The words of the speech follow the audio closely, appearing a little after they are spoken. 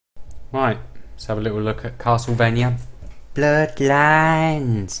Right, let's have a little look at Castlevania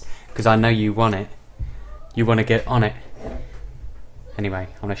Bloodlines, because I know you want it. You want to get on it. Anyway,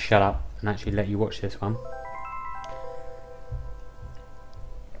 I'm going to shut up and actually let you watch this one.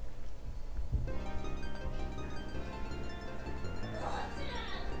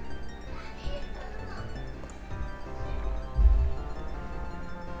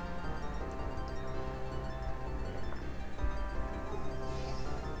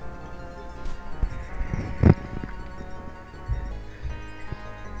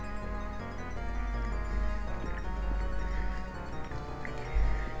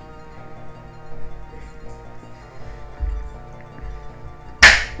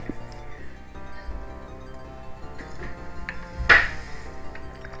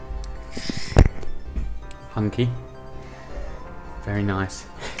 Hunky. Very nice.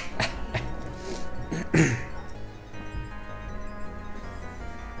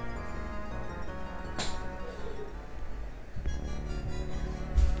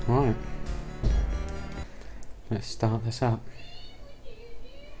 Right. Let's start this up.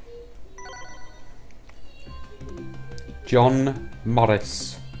 John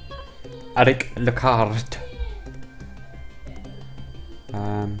Morris. Eric Lecard.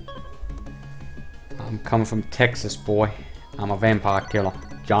 I'm coming from Texas, boy. I'm a vampire killer.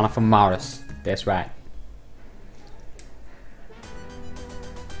 Jonathan Morris. That's right.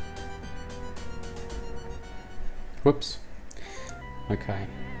 Whoops. Okay.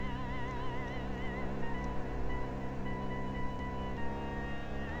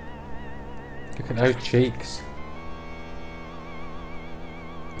 Look at those cheeks.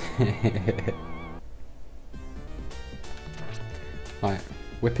 Right.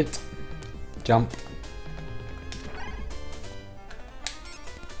 Whip it. Jump.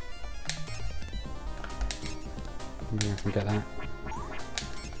 Maybe I can get that.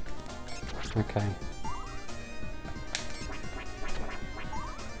 Okay.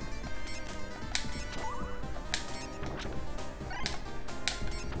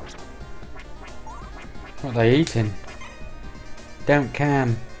 What are they eating? Don't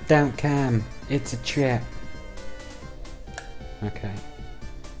cam. Don't cam. It's a trap. Okay.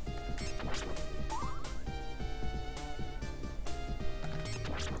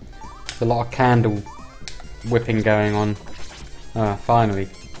 There's a lot of candle whipping going on. Finally.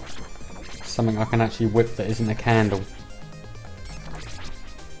 Something I can actually whip that isn't a candle.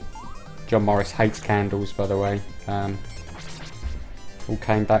 John Morris hates candles, by the way. All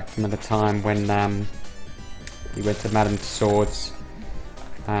came back from the time when he went to Madame Tussauds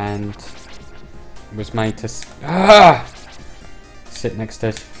and was made to sit next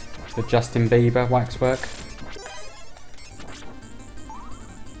to the Justin Bieber waxwork.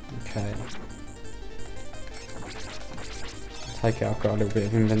 Okay. Take it, I've got a little bit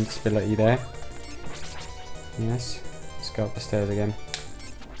of invincibility there. Yes. Let's go up the stairs again.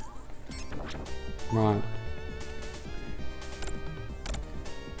 Right.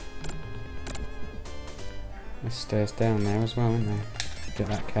 There's stairs down there as well, isn't there? Get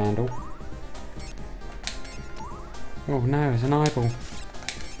that candle. Oh no, it's an eyeball.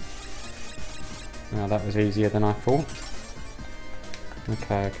 Well, that was easier than I thought.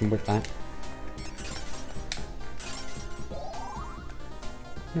 Okay, I can whip that.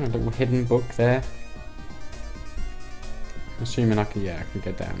 Oh, a little hidden book there. Assuming I can, yeah, I can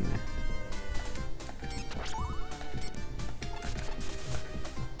get down there.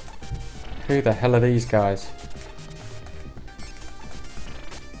 Who the hell are these guys?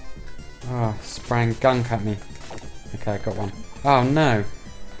 Oh, spraying gunk at me. Okay, I got one. Oh no!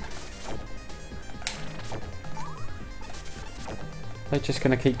 They're just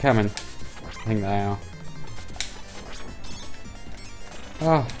gonna keep coming. I think they are.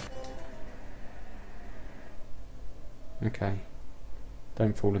 Oh! Okay.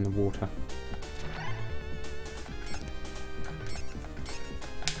 Don't fall in the water.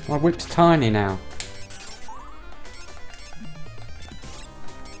 My whip's tiny now.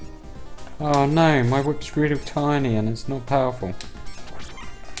 Oh no, my whip's really tiny and it's not powerful.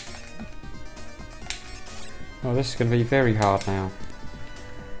 Oh, this is going to be very hard now.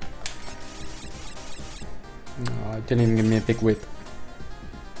 Oh, it didn't even give me a big whip.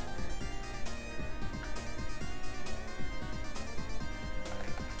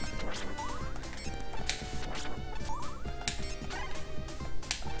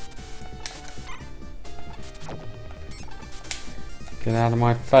 Get out of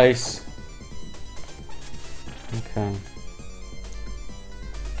my face. Okay.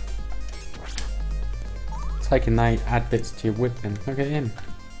 Taking they add bits to your whip then. Look at him.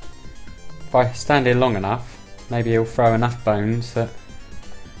 If I stand here long enough, maybe he'll throw enough bones that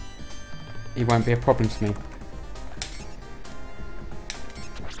he won't be a problem to me.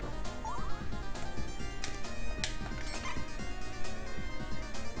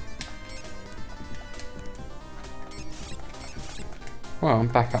 Well, I'm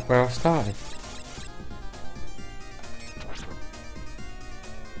back up where I started.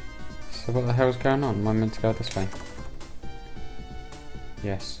 So what the hell's going on? Am I meant to go this way?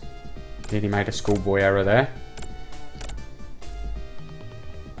 Yes. Nearly made a schoolboy error there.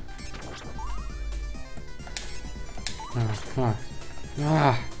 Oh, oh.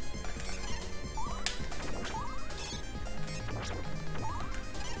 Ah!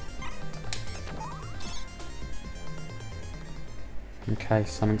 Okay,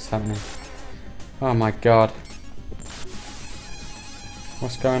 something's happening. Oh my god.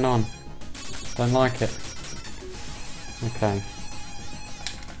 What's going on? Don't like it. Okay.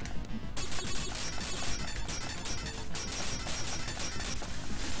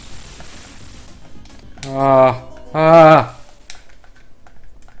 Ah! Ah!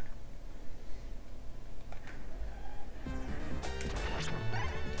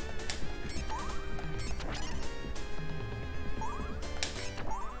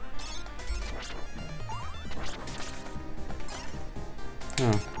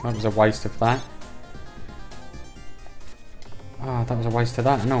 Oh, that was a waste of that. Ah, that was a waste of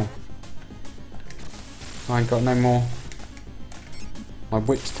that and all. I ain't got no more. My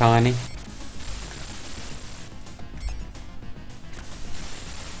whip's tiny.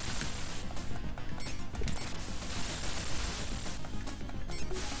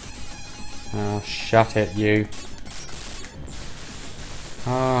 Oh, shut it, you.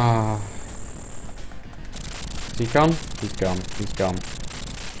 Ah. Is he gone? He's gone. He's gone.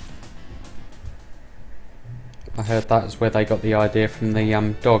 I heard that's where they got the idea from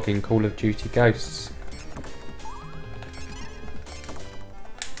the dog in Call of Duty Ghosts.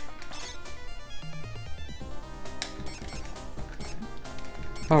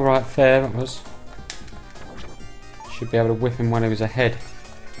 Alright, fair that was. Should be able to whip him when he was ahead.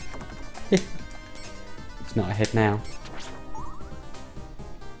 He's not ahead now.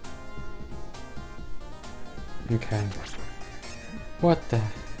 Okay. What the...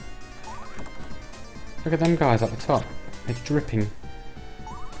 Look at them guys up the top. They're dripping.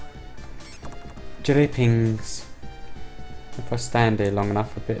 Drippings. If I stand here long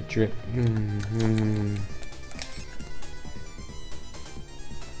enough, a bit of drip.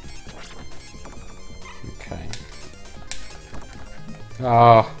 Okay.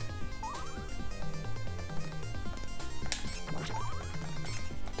 Ah. Oh.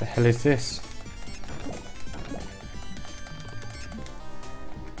 What the hell is this?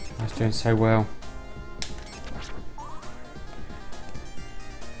 I was doing so well.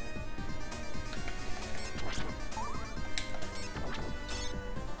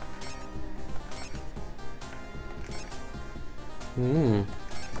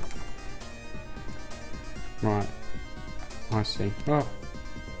 Right. I see. Oh.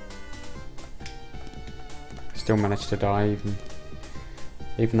 Still managed to die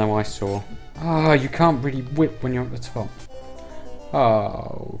even though I saw. Ah, you can't really whip when you're at the top.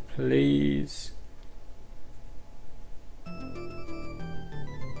 Oh, please.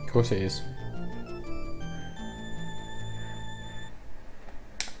 Of course it is.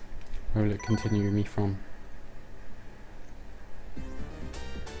 Where will it continue me from?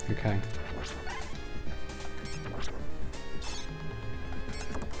 Okay.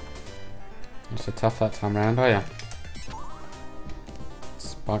 Not so tough that time round, are ya?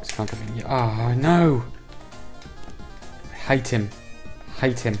 Sparks can't get me. Oh no! I hate him.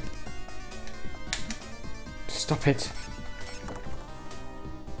 Hate him. Stop it.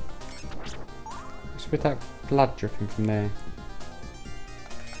 What's with that blood dripping from there?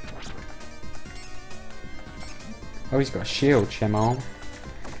 Oh, he's got a shield, Shemal.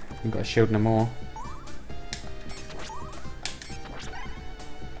 He's got a shield no more.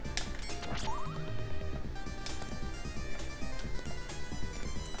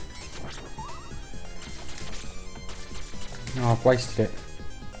 Oh, I've wasted it.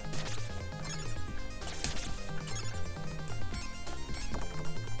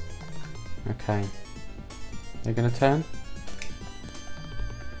 Okay. They're gonna turn?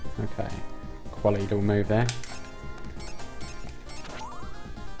 Okay. Quality little move there.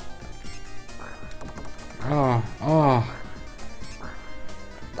 Oh, oh.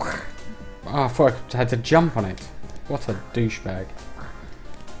 Oh, I thought I had to jump on it. What a douchebag.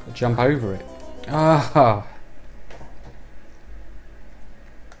 Jump over it. Ah.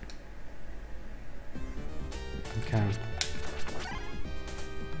 Okay.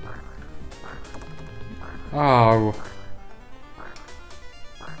 Oh.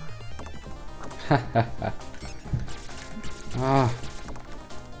 Ah.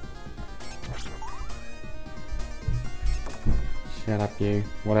 Shut up, you.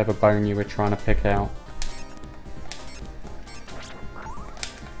 Whatever bone you were trying to pick out.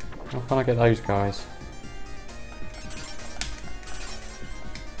 How can I get those guys?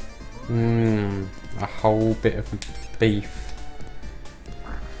 A whole bit of beef.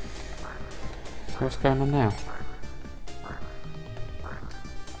 So what's going on now?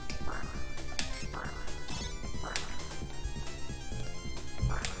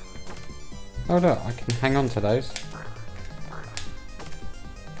 Oh look, I can hang on to those.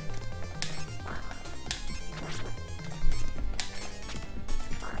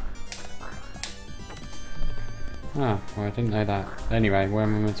 Ah, well I didn't know that. Anyway, where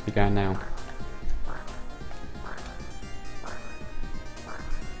am I meant to be going now?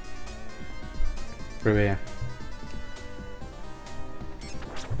 Through here.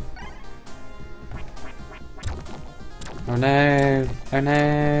 Oh no! Oh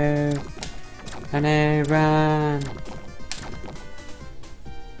no! Oh no, run!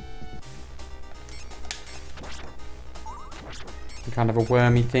 Some kind of a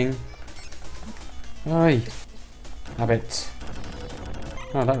wormy thing. Oi! Have it.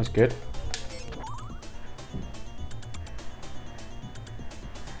 Oh, that was good.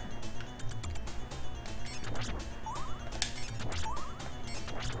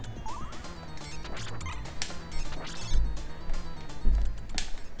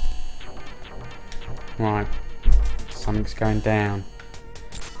 Right. Something's going down.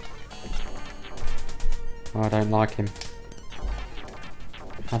 Oh, I don't like him.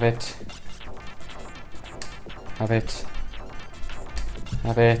 Have it. Have it.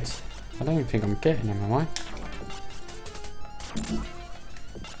 Have it. I don't even think I'm getting him, am I?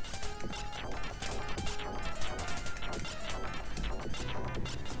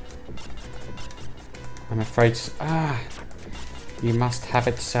 I'm afraid... Ah! You must have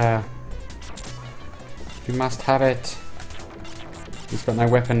it, sir. You must have it. He's got no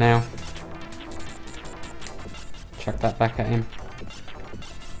weapon now. Chuck that back at him.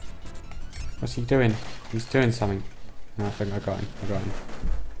 What's he doing? He's doing something. No, I think I got him. I got him.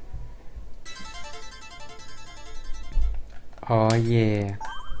 Oh yeah.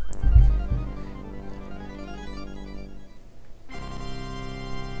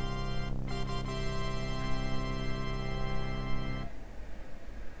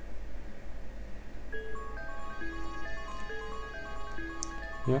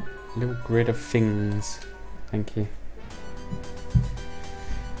 Yep, little grid of things. Thank you.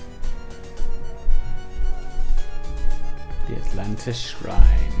 The Atlantis Shrine.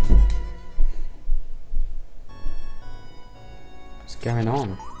 What's going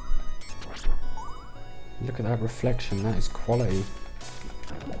on? Look at that reflection, that is quality.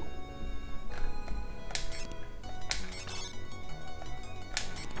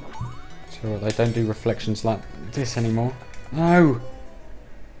 So they don't do reflections like this anymore. No!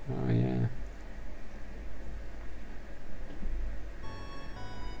 Oh yeah.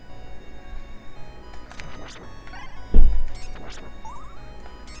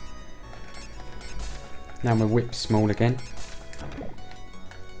 Now my whip's small again.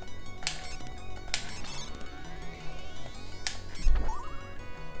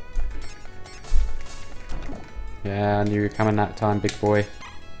 Yeah, I knew you were coming that time, big boy.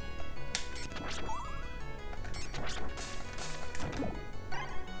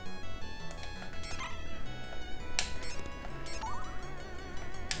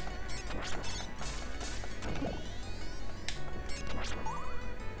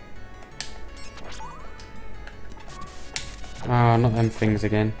 Oh, not them things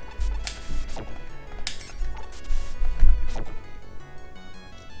again.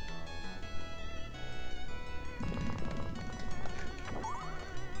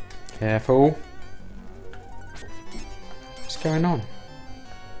 Careful. What's going on?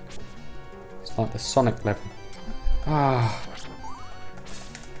 It's like the Sonic level. Ah.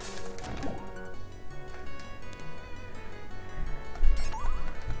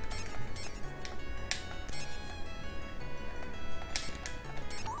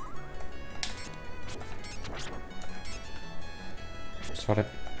 Sod it.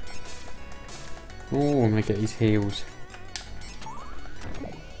 Oh, I'm gonna get his heels.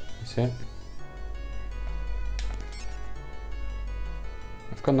 That's it.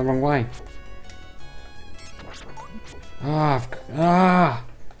 I've gone the wrong way. Ah, ah!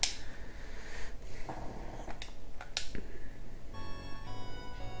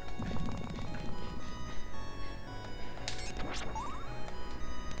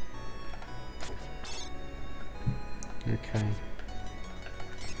 Okay.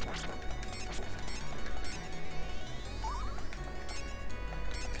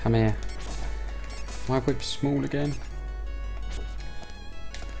 Come here. My whip's small again.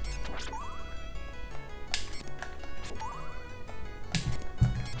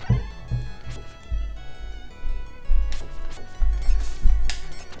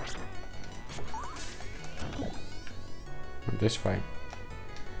 This way.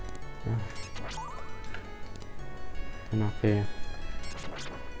 And up here.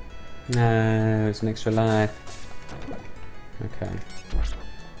 No, it's an extra life. Okay.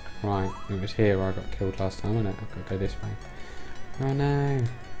 Right, it was here where I got killed last time, wasn't it? I've got to go this way. Oh no.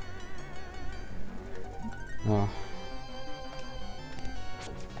 Oh.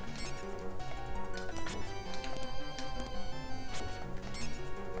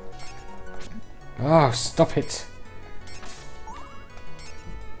 Oh, stop it.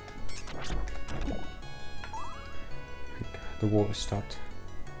 The water stopped.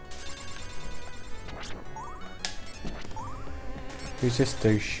 Who's this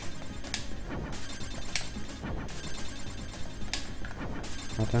douche?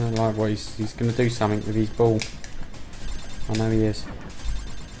 I don't like what he's going to do something with his ball. I know he is.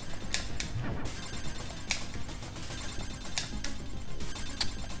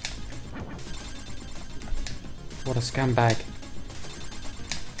 What a scumbag.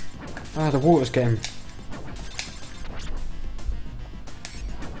 Ah, the water's getting.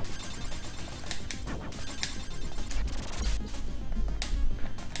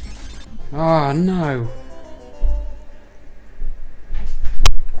 Oh no!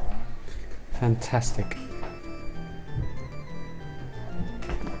 Fantastic.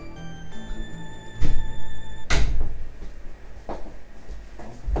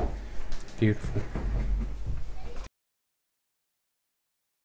 Beautiful.